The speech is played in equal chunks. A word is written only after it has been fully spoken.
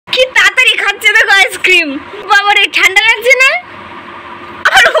Ice cream. বাবা রে ঠান্ডা লাগছে না?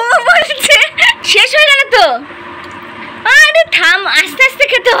 আর ও বলছে শেষ হয়ে গেল তো। আরে থাম, আস্তে আস্তে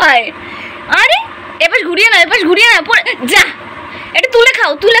খেতে হয়। আরে এবার ঘুরিয়ে না, এবার ঘুরিয়ে না, যা এটা তুলে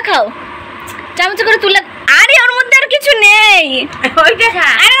খাও, তুলে খাও, চামচ করে তুলে। আরে ওর মধ্যে আর কিছু নেই, ওইটা খা।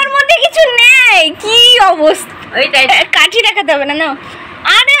 আরে ওর মধ্যে কিছু নেই, কি অবস্থা। ওইটাই কাঠি দেখাতে হবে না, নাও।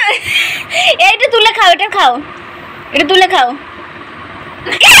 আরে এইটা তুলে খাও, এটা খাও, এটা তুলে খাও।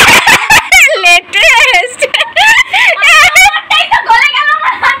 লেটেস্ট এটাই তো গলে গেল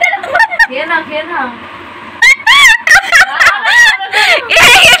আমার হাতে। খেয়ে নাও, খেয়ে নাও।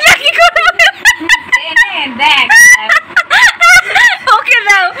 এটা কি করব? দেখ ওকে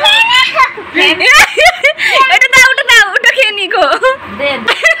দাও, এটা দাও, ওটা দাও, ওটা খেয়ে নি গো। দে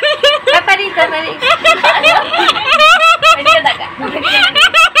তাড়াতাড়ি তাড়াতাড়ি এটা দেখা।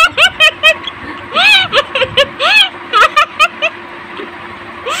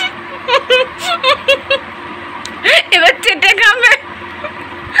 এবার চেটে খাবে।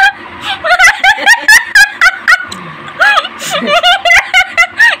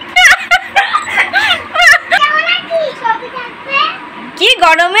 কি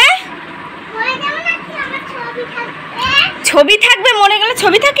গরমে ছবি থাকবে? মরে গেলে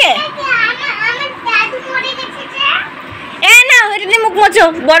ছবি থাকে? এ না, এটা নিয়ে মুখ মোছো,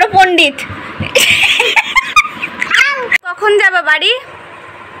 বড় পণ্ডিত। কখন যাবা বাড়ি?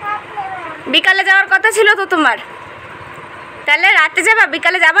 বিকালে যাওয়ার কথা ছিল তো তোমার, তাহলে রাতে যাবা?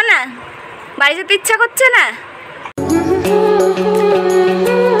 বিকালে যাবা না? বাড়ি যেতে ইচ্ছা করছে না?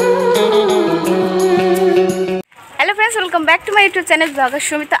 Hello friends, welcome back to my YouTube channel blogger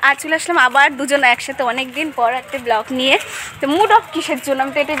Sumi. তো আজ চলে আসলাম আবার দুজনে একসাথে অনেকদিন পর একটা ব্লগ নিয়ে। তো মুড অফ কিসের জন্য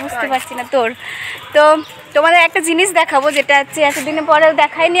আমি তো এটাই বুঝতে পারছি না তোর। তো তোমাদের একটা জিনিস দেখাবো, যেটা হচ্ছে এতদিনের পরেও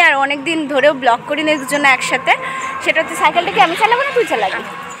দেখাইনি আর অনেক দিন ধরেও ব্লগ করিনি দুজনে একসাথে। সেটা হচ্ছে সাইকেলটাকে আমি চালাবো না তুই চালাবি?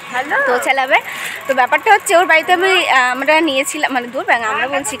 তো চালাবে। তো ব্যাপারটা হচ্ছে ওর বাড়িতে আমরা নিয়েছিলাম, মানে দূর ব্যাং আমরা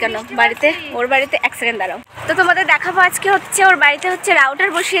বলছি কেন, বাড়িতে ওর বাড়িতে এক সেকেন্ড দাঁড়াও। তো তোমাদের দেখাবো আজকে হচ্ছে ওর বাড়িতে হচ্ছে রাউটার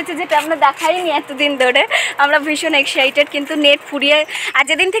বসিয়েছে, যেটা আমরা দেখাইনি এতদিন ধরে। আমরা ভীষণ এক্সাইটেড, কিন্তু নেট ফুরিয়ে আর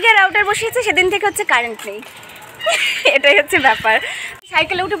যেদিন থেকে রাউটার বসিয়েছে সেদিন থেকে হচ্ছে কারেন্ট নেই। এটাই হচ্ছে ব্যাপার।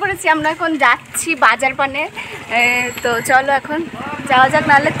 সাইকেলে উঠে পড়েছি, আমরা এখন যাচ্ছি বাজার পানে। তো চলো এখন যাওয়া যাক,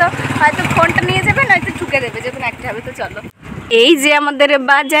 নাহলে তো হয়তো ফোনটা নিয়ে যাবে, নয়তো ঢুকে দেবে, যে কোনো একটা হবে। তো চলো, এই যে আমাদের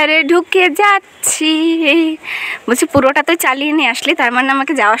বাজারে ঢুকে যাচ্ছি। বলছি পুরোটা তুই চালিয়ে নিয়ে আসলি, তার মানে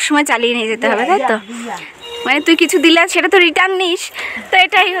আমাকে যাওয়ার সময় চালিয়ে নিয়ে যেতে হবে, তাই তো? মানে তুই কিছু দিলে সেটা তো রিটার্ন নিস, তো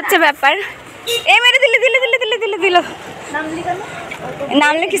এটাই হচ্ছে ব্যাপার। এই মেরে দিলে দিলে দিলে দিলে দিলে দিল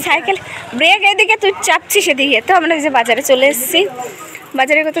নামলে কি সাইকেল ব্রেক এদিকে, তুই চাপছিস এদিকে। তো আমরা এই যে বাজারে চলে এসেছি।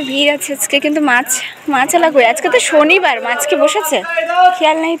 বাজারে কত ভিড় আছে আজকে, কিন্তু মাছ লাগবে। আজকে তো শনিবার, মাছ কি বসেছে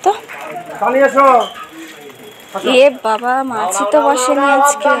খেয়াল নেই তো। এ বাবা, মাছই তো বসেনি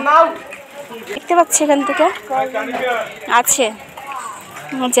আজকে, দেখতে পাচ্ছি এখান থেকে আছে।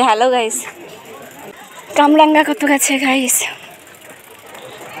 হ্যালো গাইস, কামরাঙ্গা কত গেছে গাইস।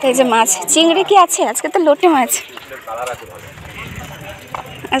 এই যে মাছ, চিংড়ি কি আছে আজকে? তো লোটে মাছ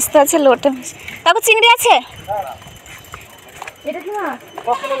আজ তো আছে, লোটে মাছ। তারপর চিংড়ি আছে।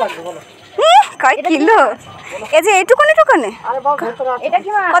 কয় কিলো? এই যে এইটুকুনি টুকুনি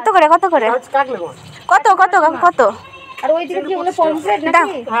কত করে? কত করে? কত কত কত? আর ওইদিকে কি বলে পমফ্রেট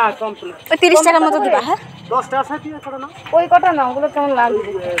নাকি? হ্যাঁ পমফ্রেট, ওই 30 টাকার মতো দিবা। হ্যাঁ 10 টাকা আছে, ঠিক আছে না? ওই কত না, ওগুলো কেমন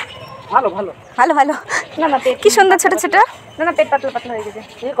লাগবে? ভালো ভালো ভালো ভালো। না না, কি সুন্দর ছোট ছোট। না না, পেট পাতলা পাতলা হয়ে গেছে।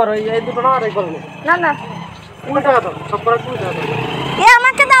 কি করো এই দুটো না, আর এই করো না। না 20 টাকা দাও, সব করে 20 টাকা দাও। এ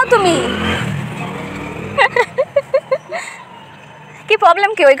আমাকে দাও তুমি। কি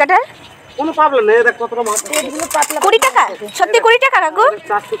প্রবলেম কি ওই কাটার? কোনো প্রবলেম নেই, দেখ কতটা মাছ। এগুলো পাতলা 20 টাকা, সত্যি 20 টাকা কাকু?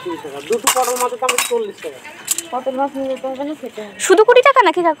 430 টাকা, দুটো পটল মাছ দাম 40 টাকা। কত মাছ নিয়ে যেতে হবে না খেতে? শুধু 20 টাকা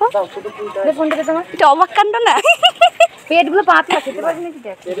নাকি কাকু? দাও শুধু 20 টাকা। ফোন করে তোমার এটা অবাক কাণ্ড না? পেটগুলো পাতলা, খেতে পারবি নাকি?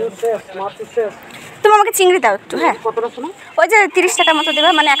 দেখ মাছ শেষ। তুমি আমাকে চিংড়ি দাও একটু। হ্যাঁ কতটা শোনো? ওই যে 30 টাকার মতো দেবে,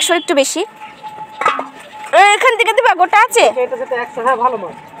 মানে 100 একটু বেশি। এখান থেকে দিবা, গোটা আছে এটা যেটা 100। হ্যাঁ ভালো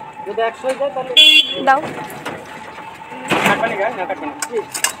মাছ, যদি 100 হয়ে যায় তাহলে দাও। কাটবানি গায় না, কাটবানি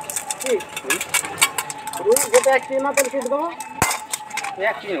কি রুই যেটা 1 কিলো না, তাহলে কি দাও?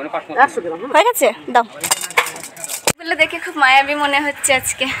 1 কিলো মানে 500 গ্রাম হয়ে গেছে, দাও। এগুলো দেখে খুব মায়াবী মনে হচ্ছে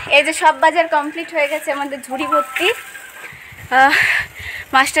আজকে। এই যে সব বাজার কমপ্লিট হয়ে গেছে, আমাদের ঝুড়ি ভর্তি।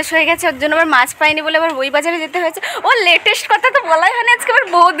 মাছটা হয়ে গেছে, ওর জন্য আবার মাছ পাইনি বলে আবার ওই বাজারে যেতে হয়েছে। ও লেটেস্ট কথা তো বলাই হয়নি, আজকে আবার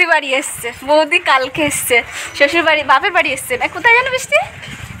বৌদি বাড়ি এসছে। বৌদি কালকে এসছে, শ্বশুর বাড়ি বাপের বাড়ি এসছে না। কোথায় জানো বৃষ্টি?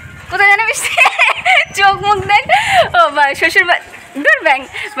 কোথায় জানো বৃষ্টি? চোখ মুখ দেখ। ও বা শ্বশুর বাড়ি দূর ব্যাং,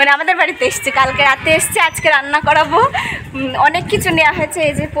 মানে আমাদের বাড়িতে এসছে, কালকে রাতে এসছে। আজকে রান্না করাবো, অনেক কিছু নেওয়া হয়েছে,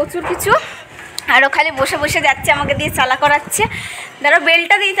 এই যে প্রচুর কিছু। আরও খালি বসে বসে যাচ্ছে, আমাকে দিয়ে চালা করাচ্ছে। ধরো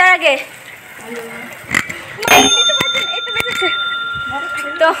বেলটা দিই তার আগে।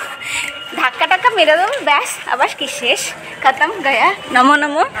 তো ধাক্কা টাক্কা মেরে দেবো, ব্যাস আবার কি শেষ, খতম গয়া, নমো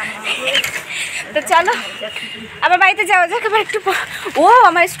নমো। তো চলো আবার বাড়িতে যাওয়া যাক। আবার একটু ও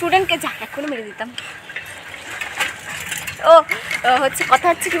আমার স্টুডেন্টকে যাক এখনই মেরে দিতাম। ও হচ্ছে কথা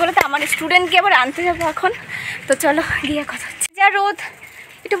হচ্ছে কি বলতো, আমার স্টুডেন্টকে আবার আনতে যাবো এখন। তো চলো গিয়ে কথা হচ্ছে। যা রোদ,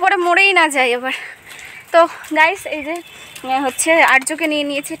 একটু পরে মরেই না যায় আবার। তো গাইস এই যে হচ্ছে আর্যকে নিয়ে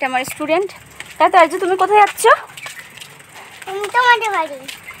নিয়েছি, এটা আমার স্টুডেন্ট। তাই তো আর্য, তুমি কোথায় যাচ্ছ?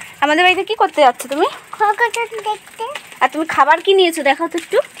 আমাদের বাড়িতে কি করতে যাচ্ছ তুমি? দেখতে। আর তুমি খাবার কি নিয়েছো দেখাও তো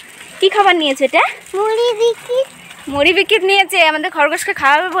একটু, কি খাবার নিয়েছো? এটা মুড়ি বিকিট নিয়েছে আমাদের খরগোশকে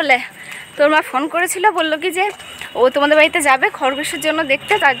খাওয়াবে বলে। তোর মা ফোন করেছিল, বললো কি যে ও তোমাদের বাড়িতে যাবে খরগোশের জন্য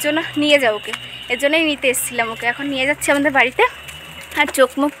দেখতে, তার জন্য নিয়ে যাও ওকে। এর জন্যই নিতে এসেছিলাম ওকে, এখন নিয়ে যাচ্ছি আমাদের বাড়িতে। আর চোখ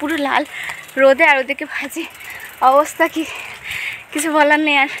মুখ পুরো লাল রোদে, আর ওদিকে ভাজি অবস্থা কি কিছু বলার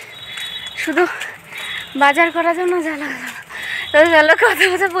নেই। আর শুধু বাজার করার জন্য জ্বালা তো চলো,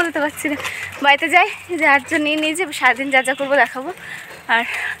 কথা বলতে পারছি না। বাড়িতে যাই, যে আর্য নিয়ে নিয়েছি, সারাদিন যা যা করবো দেখাবো। আর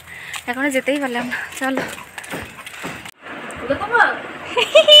এখনো যেতেই পারলাম না, চলো।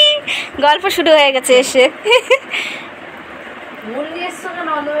 গল্প শুরু হয়ে গেছে এসে।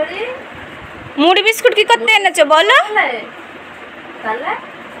 মুড়ি বিস্কুট কি করতে এনেছো বলো?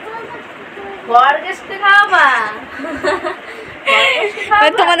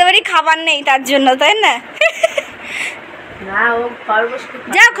 তোমাদের বাড়ি খাবার নেই তার জন্য, তাই না?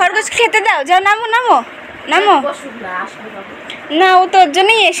 যাও খরগোশ খেতে দাও, যাও নামো নামো নামো। না ও তো ওর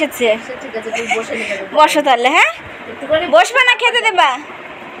জন্যই এসেছে। বসো তাহলে। হ্যাঁ বসবা না খেতে দেবা?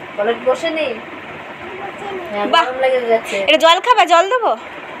 এটা জল খাবা? জল দেবো?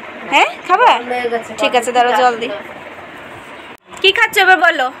 হ্যাঁ খাবা? ঠিক আছে দাঁড়ো জল দিই। কি খাচ্ছ এবার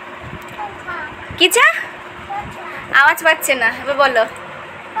বলো? কি চা? আওয়াজ পাচ্ছে না, এবার বলো।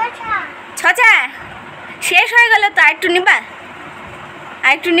 ছচা শেষ হয়ে গেল তো, আরেকটু নিবা?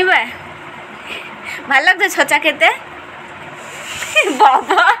 আরেকটু নিবা? ভালো লাগছে ছচা খেতে?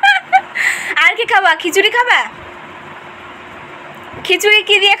 বাবা আর কি খাবা? খিচুড়ি খাবা? খিচুড়ি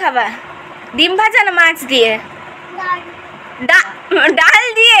কি দিয়ে খাবা? ডিম ভাজা না মাছ দিয়ে? ডাল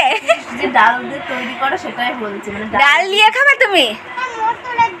দিয়ে? ডাল দিয়ে তৈরি করো সেটাই বলছি, মানে ডাল দিয়ে খাবে তুমি?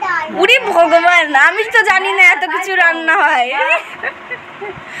 উরি ভগবান, আমি তো জানি না এত কিছু রান্না হয়।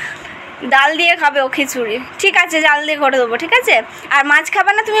 ডাল দিয়ে খাবে ও খিচুড়ি, ঠিক আছে ডাল দিয়ে করে দেবো, ঠিক আছে। আর মাছ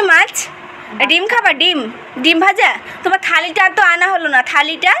খাবা না তুমি? মাছ? ডিম খাবা? ডিম ভাজা? তোমার থালিটা তো আনা হলো না,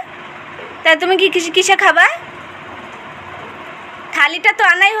 থালিটা তাই তুমি কি কিসে খাবা? থালিটা তো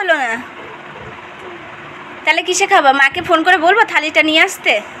আনাই হলো না, তাহলে কিসে খাবা? মাকে ফোন করে বলবো থালিটা নিয়ে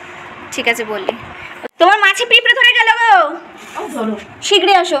আসতে? ঠিক আছে বললি। তোমার মাছে পিঁপড়ে ধরে গেল গো,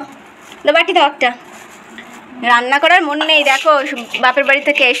 শীঘ্রই আসো। বাটি দাও একটা। রান্না করার মন নেই দেখো, বাপের বাড়ি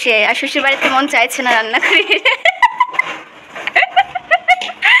থেকে এসে, আর শ্বশুর বাড়িতে মন চাইছে না রান্না করি।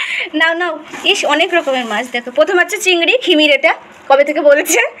 নাও নাও। ইস অনেক রকমের মাছ দেখো, প্রথম হচ্ছে চিংড়ি খিমির, এটা কবে থেকে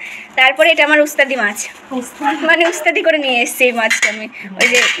বলেছে। তারপরে এটা আমার উস্তাদি মাছ, মানে উস্তাদি করে নিয়ে এসছি এই মাছটা আমি। ওই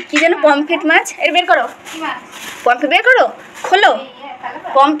যে কি যেন পমফ্রেট মাছ, এর বের করো, পমফ্রেট বের করো, খোলো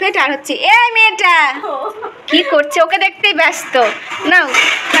পমফ্রেট। আর হচ্ছে এই মেয়েটা কি করছে, ওকে দেখতেই ব্যস্ত। নাও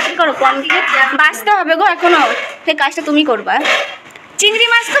চাকরি করো, পমফ্রেট বাঁচতে হবে গো এখনো, সেই কাজটা তুমি করবা। চিংড়ি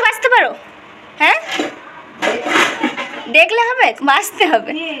মাছ তো বাঁচতে পারো? হ্যাঁ দেখলে হবে, বাঁচতে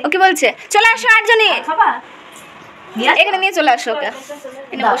হবে। ওকে বলছে চলে আসো আটজনই, এখানে নিয়ে চলে আসো ওকে,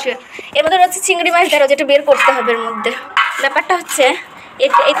 এনে বসে। এর মধ্যে হচ্ছে চিংড়ি মাছ ধরো, যেটা বের করতে হবে এর মধ্যে। ব্যাপারটা হচ্ছে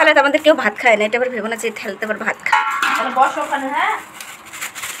এই থালাতে আমাদের কেউ ভাত খায় না, এটা আবার ভেবো না যে এই থালাতে আবার ভাত খায়।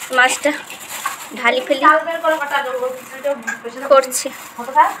 মাছটা ঢালি ফেলি করছি।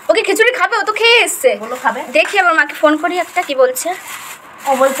 ওকে খিচুড়ি খাবে? ও তো খেয়ে এসছে। দেখি আবার মাকে ফোন করি একটা, কি বলছে।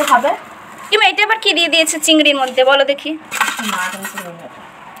 ও বলছে খাবে। কিমা এটা আবার কি দিয়ে দিয়েছে চিংড়ির মধ্যে বলো দেখি?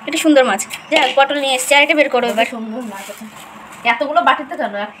 এটা সুন্দর মাছ, যা পটল নিয়ে এসছে। আর এটা বের করো এবার। এতগুলো বাটিতে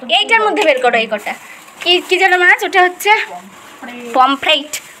কেন? এইটার মধ্যে বের করো এই কটা। কি যেন মাছ ওটা? হচ্ছে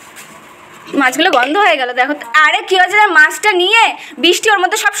পমফ্রেট। মাছগুলো গন্ধ হয়ে গেল দেখো। আরে কি হয়েছে, মাছটা নিয়ে বৃষ্টি ওর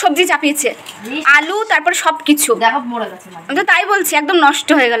মধ্যে সব সবজি চাপিয়েছে, আলু তারপর সব কিছু, আমি তো তাই বলছি, একদম নষ্ট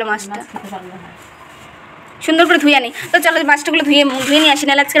হয়ে গেল মাছটা। সুন্দর করে ধুয়ে আনি। তো চলো মাছটাগুলো ধুয়ে নিয়ে আসি,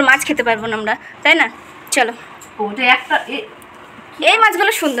 নাহলে আজকের মাছ খেতে পারবো না আমরা, তাই না? চলো। এই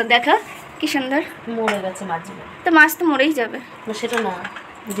মাছগুলো সুন্দর দেখো, কি সুন্দর মরে গেছে মাছগুলো। তো মাছ তো মরেই যাবে, সেটা না।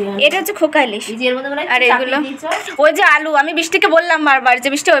 এটা হচ্ছে খোকা ইলিশ। আর এগুলো ওই যে আলু, আমি বৃষ্টিকে বললাম বারবার যে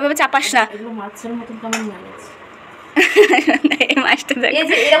বৃষ্টি ওইভাবে চাপাস না।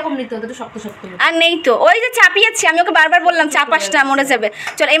 আর নেই তো, ওই যে চাপিয়েছি আমি ওকে বারবার বললাম চাপাস না, মরে যাবে।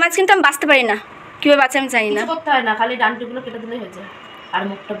 চল এই মাছ কিন্তু আমি বাঁচতে পারি না, কিভাবে বাঁচে আমি জানি না। আর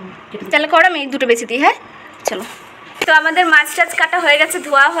মুখটা তাহলে করো, আমি দুটো বেশি দিই। হ্যাঁ চলো। তো আমাদের মাছ টাছ কাটা হয়ে গেছে,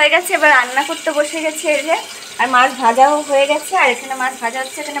 ধোয়া হয়ে গেছে, এবার রান্না করতে বসে গেছে এই যে। আর মাছ ভাজাও হয়ে গেছে, আর এখানে মাছ ভাজা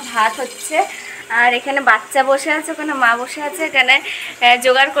হচ্ছে, এখানে ভাত হচ্ছে, আর এখানে বাচ্চা বসে আছে, ওখানে মা বসে আছে, এখানে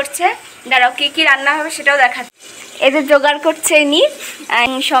জোগাড় করছে। দাঁড়াও কী কী রান্না হবে সেটাও দেখাচ্ছে। এদের জোগাড় করছে ইনি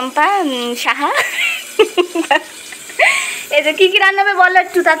শম্পা সাহা। এই যে কী কী রান্না হবে বলো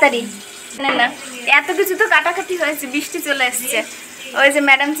একটু তাড়াতাড়ি। না এত কিছু তো কাটাকাটি হয়েছে, বৃষ্টি চলে এসছে, ওই যে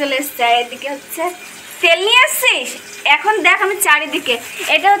ম্যাডাম চলে এসছে। আর এদিকে হচ্ছে তেল নিয়ে আসছিস এখন, দেখ আমি চারিদিকে।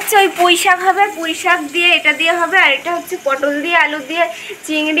 এটা হচ্ছে ওই পুঁই শাক হবে, পুঁই শাক দিয়ে এটা দিয়ে হবে, আর এটা হচ্ছে পটল দিয়ে আলু দিয়ে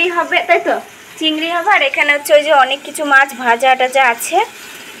চিংড়ি হবে, তাই তো চিংড়ি হবে। আর এখানে হচ্ছে ওই যে অনেক কিছু মাছ ভাজা টাজা আছে,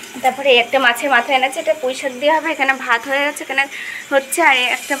 তারপরে একটা মাছের মাথা এনেছে, এটা পুঁই শাক দিয়ে হবে। এখানে ভাত হয়ে গেছে, এখানে হচ্ছে। আর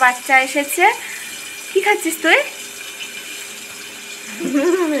একটা বাচ্চা এসেছে। কি খাচ্ছিস তুই?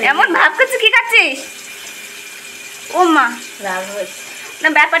 এমন ভাব করছিস, কি খাচ্ছিস? ও মা, না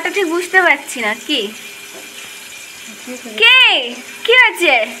ব্যাপারটা ঠিক বুঝতে পারছি না। কি কে কি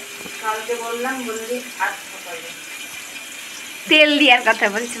হয়েছে? তেল দেওয়ার কথা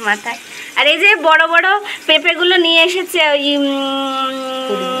বলছে মাথায়। আর এই যে বড় বড় পেঁপেগুলো নিয়ে এসেছে ওই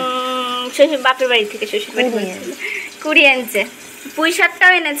শ্বশুর বাপের বাড়ি থেকে, শ্বশুর বাড়ি কুড়িয়ে এনেছে। পুঁই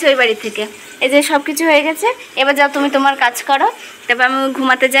শাকটাও এনেছে ওই বাড়ি থেকে। এই যে সব কিছু হয়ে গেছে, এবার যাও তুমি তোমার কাজ করো, তারপর আমি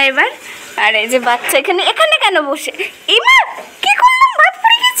ঘুমাতে যাই এবার। আর এই যে বাচ্চা এখানে এখানে কেন বসে? এই মা কি করলাম, ভাত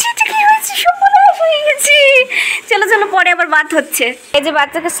পড়ে গেছি, এটা কি হয়েছে, সব হয়ে গেছি। চলো চলো পরে আবার ভাত হচ্ছে। এই যে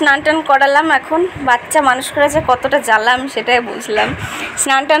বাচ্চাকে স্নান টান করালাম, এখন বাচ্চা মানুষ করা যে কতটা জ্বালাম সেটাই বুঝলাম।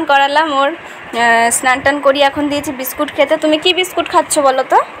 স্নান টান করালাম ওর, স্নান টান করি, এখন দিয়েছি বিস্কুট খেতে। তুমি কি বিস্কুট খাচ্ছ বলো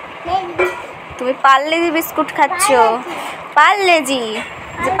তো? তুমি পার্লেজি বিস্কুট খাচ্ছ, পার্লেজি,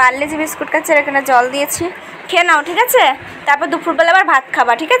 যে পার্লেজি বিস্কুট খাচ্ছে। এখানে জল দিয়েছি, খেয়ে নাও ঠিক আছে। তারপর দুপুরবেলা আবার ভাত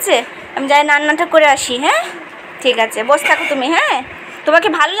খাবা ঠিক আছে। আমি যাই রান্নাটা করে আসি। হ্যাঁ ঠিক আছে, বসে থাকো তুমি। হ্যাঁ তোমাকে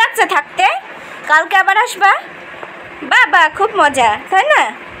ভালো লাগছে থাকতে? কালকে আবার আসবা? বাবা খুব মজা, তাই না?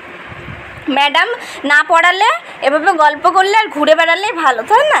 ম্যাডাম না পড়ালে এভাবে গল্প করলে আর ঘুরে বেড়ালেই ভালো,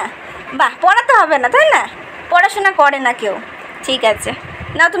 তাই না? বাহ, পড়াতে হবে না, তাই না? পড়াশোনা করে না কেউ। ঠিক আছে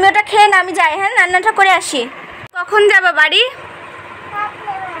না, তুমি ওটা খেয়ে না, আমি যাই। হ্যাঁ রান্নাটা করে আসি। কখন যাবা বাড়ি?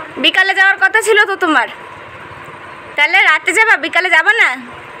 বিকালে যাওয়ার কথা ছিল তো তোমার, তাহলে রাতে যাবা, বিকালে যাবা না?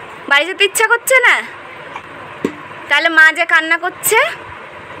 বাড়ি যেতে ইচ্ছা করছে না? তাহলে মা যে কান্না করছে,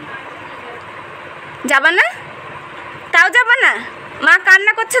 যাবা না? তাও যাবা না? মা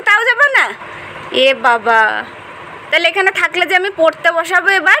কান্না করছে তাও যাবা না? এ বাবা, তাহলে এখানে থাকলে যে আমি পড়তে বসাবো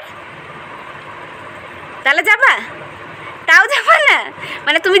এবার, তাহলে যাবা? তাও যাবা না?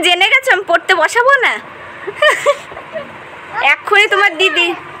 মানে তুমি জেনে গেছো আমি পড়তে বসাবো না? এক্ষুনি তোমার দিদি,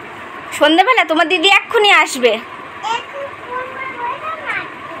 সন্ধ্যেবেলা তোমার দিদি এক্ষুনি আসবে।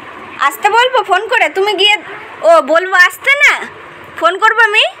 আসতে বলবো ফোন করে, তুমি গিয়ে ও বলবো আসতে না, ফোন করবো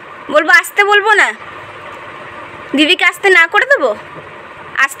আমি, বলবো আসতে, বলবো না দিদিকে আসতে না করে দেবো,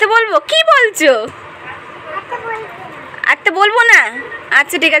 আসতে বলবো। কি বলছো? আসতে বলবো না?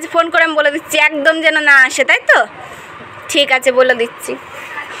 আচ্ছা ঠিক আছে, ফোন করে আমি বলে দিচ্ছি একদম যেন না আসে, তাই তো? ঠিক আছে বলে দিচ্ছি।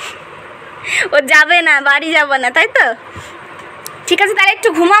 ও যাবে না, বাড়ি যাবে না, তাই তো? ঠিক আছে তাহলে একটু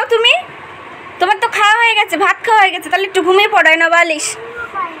ঘুমাও তুমি, তোমার তো খাওয়া হয়ে গেছে, ভাত খাওয়া হয়ে গেছে, তাহলে একটু ঘুমিয়ে পড়ো না বালিশ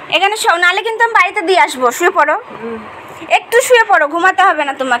এখানে শো, নাহলে কিন্তু আমি বাড়িতে দিয়ে আসবো। শুয়ে পড়ো, একটু শুয়ে পড়ো, ঘুমাতে হবে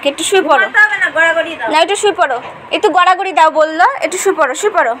না তোমাকে, একটু শুয়ে পড়ো। না একটু শুয়ে পড়ো, একটু গড়াগড়ি দাও বললো, একটু শুয়ে পড়ো,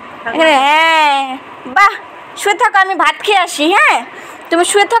 শুয়ে পড়ো এখানে। হ্যাঁ বাহ, শুয়ে থাকো, আমি ভাত খেয়ে আসি। হ্যাঁ তুমি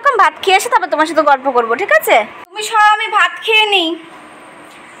শুয়ে থাকো, ভাত খেয়ে আসি, তারপর তোমার সাথে গল্প করবো ঠিক আছে? তুমি সব, আমি ভাত খেয়ে নিই।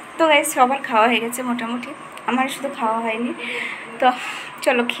 তো গাইস সবার খাওয়া হয়ে গেছে মোটামুটি, আমার শুধু খাওয়া হয়নি। তো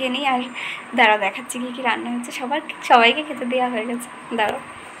চলো খেয়ে নিই। আর দাঁড়াও দেখাচ্ছি কী কী রান্না হচ্ছে। সবাইকে খেতে দেওয়া হয়ে গেছে, দাঁড়াও।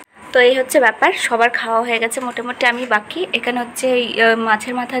 তো এই হচ্ছে ব্যাপার, সবার খাওয়া হয়ে গেছে মোটামুটি, আমি বাকি। এখানে হচ্ছে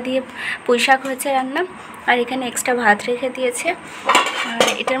মাছের মাথা দিয়ে পুঁই শাক হয়েছে রান্না, আর এখানে এক্সট্রা ভাত রেখে দিয়েছে। আর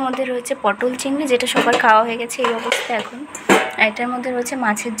এটার মধ্যে রয়েছে পটল চিংড়ি, যেটা সবার খাওয়া হয়ে গেছে এই অবস্থা এখন। আর এটার মধ্যে রয়েছে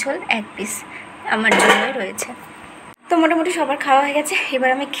মাছের ঝোল 1 পিস, আমার জন্যই রয়েছে। তো মোটামুটি সবার খাওয়া হয়ে গেছে, এবার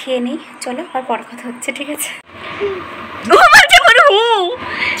আমি খেয়ে নিই। চলো আর পর কথা হচ্ছে, ঠিক আছে?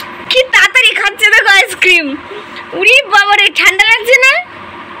 কি তাড়াতাড়ি খাচ্ছে দেখো আইসক্রিম। উড়ি বাবারে, ঠান্ডা লাগছে না?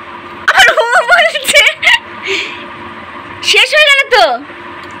 আর বলছে শেষ হয়ে গেল তো।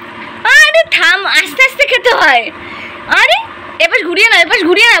 আরে থাম, আস্তে আস্তে খেতে হয়। আরে এপাশ ঘুরিয়ে না, এপাশ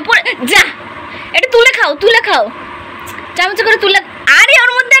ঘুরিয়ে না, যা এটা তুলে খাও, তুলে খাও, চামচ করে তুলে। আরে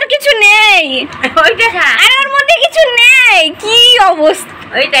ওর মধ্যে আর কিছু নেই, আরে ওর মধ্যে কিছু নেই, কি অবস্থা।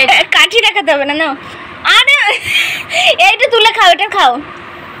 কাঠি দেখাতে হবে না, নাও। আরে এইটা তুলে খাও, এটা খাও,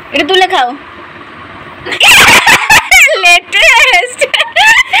 এটা তুলে খাও। লেটেস্ট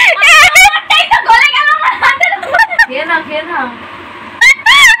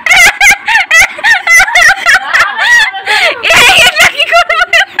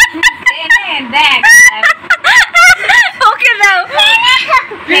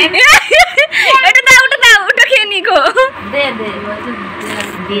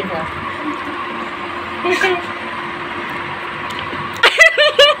দিয়ে দাও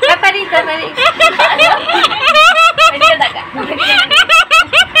তাড়াতাড়ি তাড়াতাড়ি এদিকে দেখা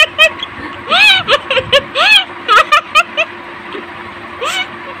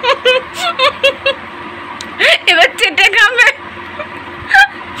এবার চেটে খাবে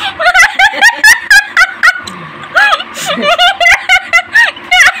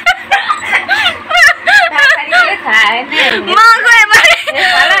মা গো এবারে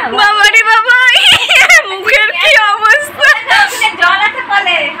বাবারে বাবা মুখের কি অবস্থা জল আছে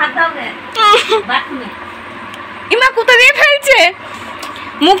কলে হাত দাও না বাথরুমে ইমা কোথা দিয়ে ফেলছে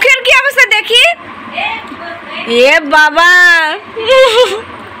মুখের কি অবস্থা দেখি এ বাবা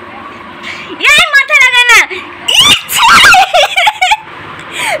এই মাথা লাগা না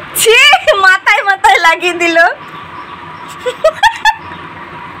ছে মাথায় মাথায় লাগিয়ে দিল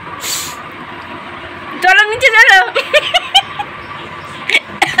চলো নিচে চলো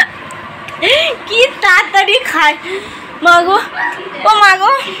কি তাড়াতাড়ি খায় মাগো ও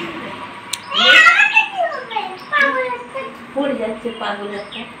মাগো পড়ে যাচ্ছে পাগল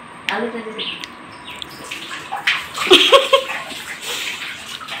একটা আলুটা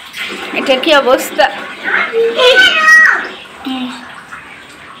এটা কি অবস্থা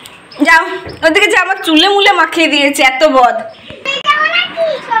যাও ওদিকে যে আমার চুলে মুলে মাখিয়ে দিয়েছে এত বদ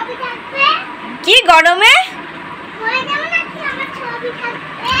কি গরমে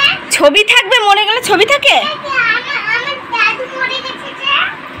ছবি থাকবে মরে গেলে ছবি থাকে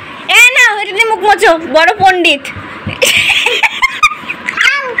এ না এটা দিয়ে মুখ মোছো বড় পণ্ডিত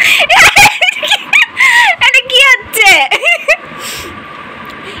এটা কি হচ্ছে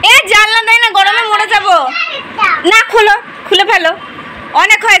এ জানলা দেয় না গরমে মরে যাবো না খোলো খুলে ফেলো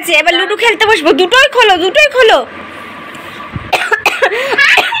অনেক হয়েছে এবার লুডো খেলতে বসবো দুটোই খোলো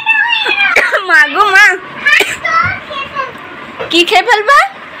মা গো মা কি খেয়ে ফেলবা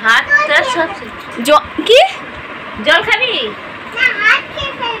হাতটা সব কি জল খাবি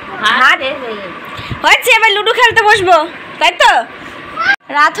হাত হয়েছে এবার লুডো খেলতে বসবো তাই তো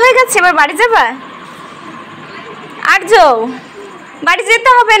রাত হয়ে গেছে এবার বাড়ি যাবা আর্য বাড়ি যেতে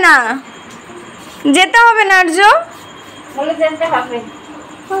হবে না আর্য বলে যেতে হবে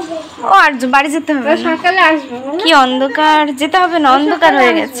ও আর্য বাড়ি যেতে হবে সকালে আসবো কি অন্ধকার যেতে হবে না অন্ধকার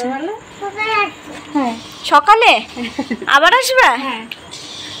হয়ে গেছে হ্যাঁ সকালে আবার আসবা হ্যাঁ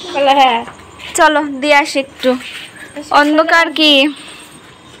বলে হ্যাঁ চলো দিয়ে আসি একটু অন্ধকার কি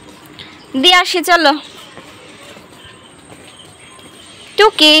দিয়ে আসি চলো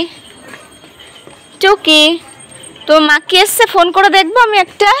টুকি তো মা কি এসছে ফোন করে দেখবো আমি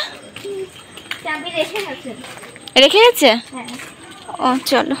একটা চাবি রেখে গেছে হ্যাঁ ও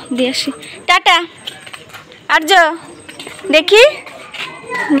চলো দিয়ে আসি টাটা আর্য দেখি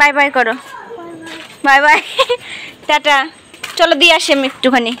বাই বাই করো বাই বাই টাটা চলো দিয়ে আসি আমি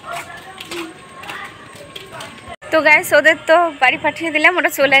একটুখানি তো গাইস ওদের তো বাড়ি পাঠিয়ে দিলাম ওরা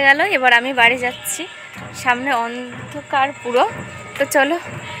চলে গেল এবার আমি বাড়ি যাচ্ছি সামনে অন্ধকার পুরো তো চলো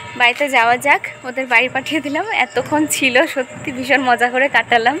বাড়িতে যাওয়া যাক ওদের বাড়ি পাঠিয়ে দিলাম এতক্ষণ ছিল সত্যি ভীষণ মজা করে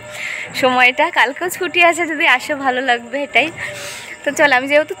কাটালাম সময়টা কালকেও ছুটি আছে যদি আসে ভালো লাগবে এটাই তো চলো আমি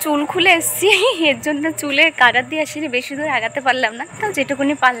যেহেতু চুল খুলে এসেছি এর জন্য চুলে কাটার দিয়ে আসিনি বেশি দূর আগাতে পারলাম না তাও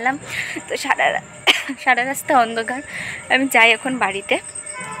যেটুকুনি পারলাম তো সারা রাস্তা অন্ধকার আমি যাই এখন বাড়িতে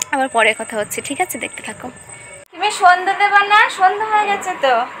আবার পরে কথা হচ্ছে ঠিক আছে দেখতে থাকো তুমি সন্ধ্যা দেবা না সন্ধ্যা হয়ে গেছে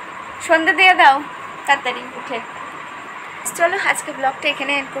তো সন্ধ্যা দিয়ে দাও তাড়াতাড়ি উঠে চলো আজকে ব্লগটা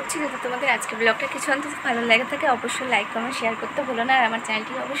এখানে এন্ড করছি যদি তোমাদের আজকে ব্লগটা কিছু অন্তত ভালো লাগে থাকে অবশ্যই লাইক কমেন্ট শেয়ার করতে ভুলো না আর আমার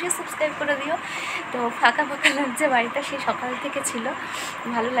চ্যানেলটি অবশ্যই সাবস্ক্রাইব করে দিও তো ফাঁকা লাগছে বাড়িটা সেই সকাল থেকে ছিল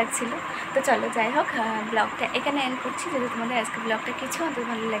ভালো লাগছিল তো চলো যাই হোক ব্লগটা এখানে এন্ড করছি যদি তোমাদের আজকে ব্লগটা কিছু অন্তত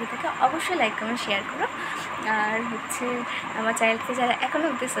ভালো লাগে থাকে অবশ্যই লাইক কমেন্ট শেয়ার করো আর হচ্ছে আমার চ্যানেলকে যারা এখনও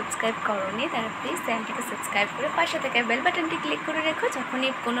অবধি সাবস্ক্রাইব করোনি তারা প্লিজ চ্যানেলটিকে সাবস্ক্রাইব করে পাশে থেকে বেল বাটনটি ক্লিক করে রেখো যখনই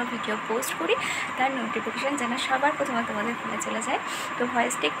কোনো ভিডিও পোস্ট করি তার নোটিফিকেশান যেন সবার প্রথমে তোমাদের ফোনে চলে যায় তো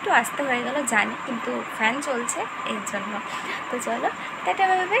ভয়েসটা একটু আসতে হয়ে গেল জানি কিন্তু ফ্যান চলছে এর জন্য তো চলো টাটা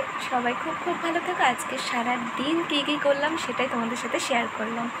ভাবে সবাই খুব খুব ভালো থাকো আজকে সারা দিন কী কী করলাম সেটাই তোমাদের সাথে শেয়ার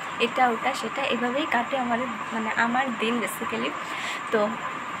করলাম এটা ওটা সেটা এভাবেই কাটে আমার দিন বেসিক্যালি তো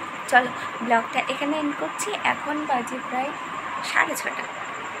চলো ব্লগটা এখানে এন্ড করছি এখন বাজে প্রায় 6:30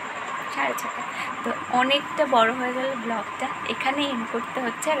 তো অনেকটা বড় হয়ে গেল ব্লগটা এখানে এন্ড করতে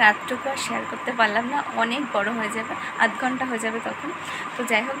হচ্ছে রাতটুকু আর শেয়ার করতে পারলাম না অনেক বড় হয়ে যাবে আধ ঘন্টা হয়ে যাবে তখন তো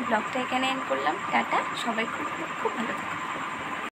যাই হোক ব্লগটা এখানে এন্ড করলাম টাটা সবাই খুব খুব খুব ভালো থাকো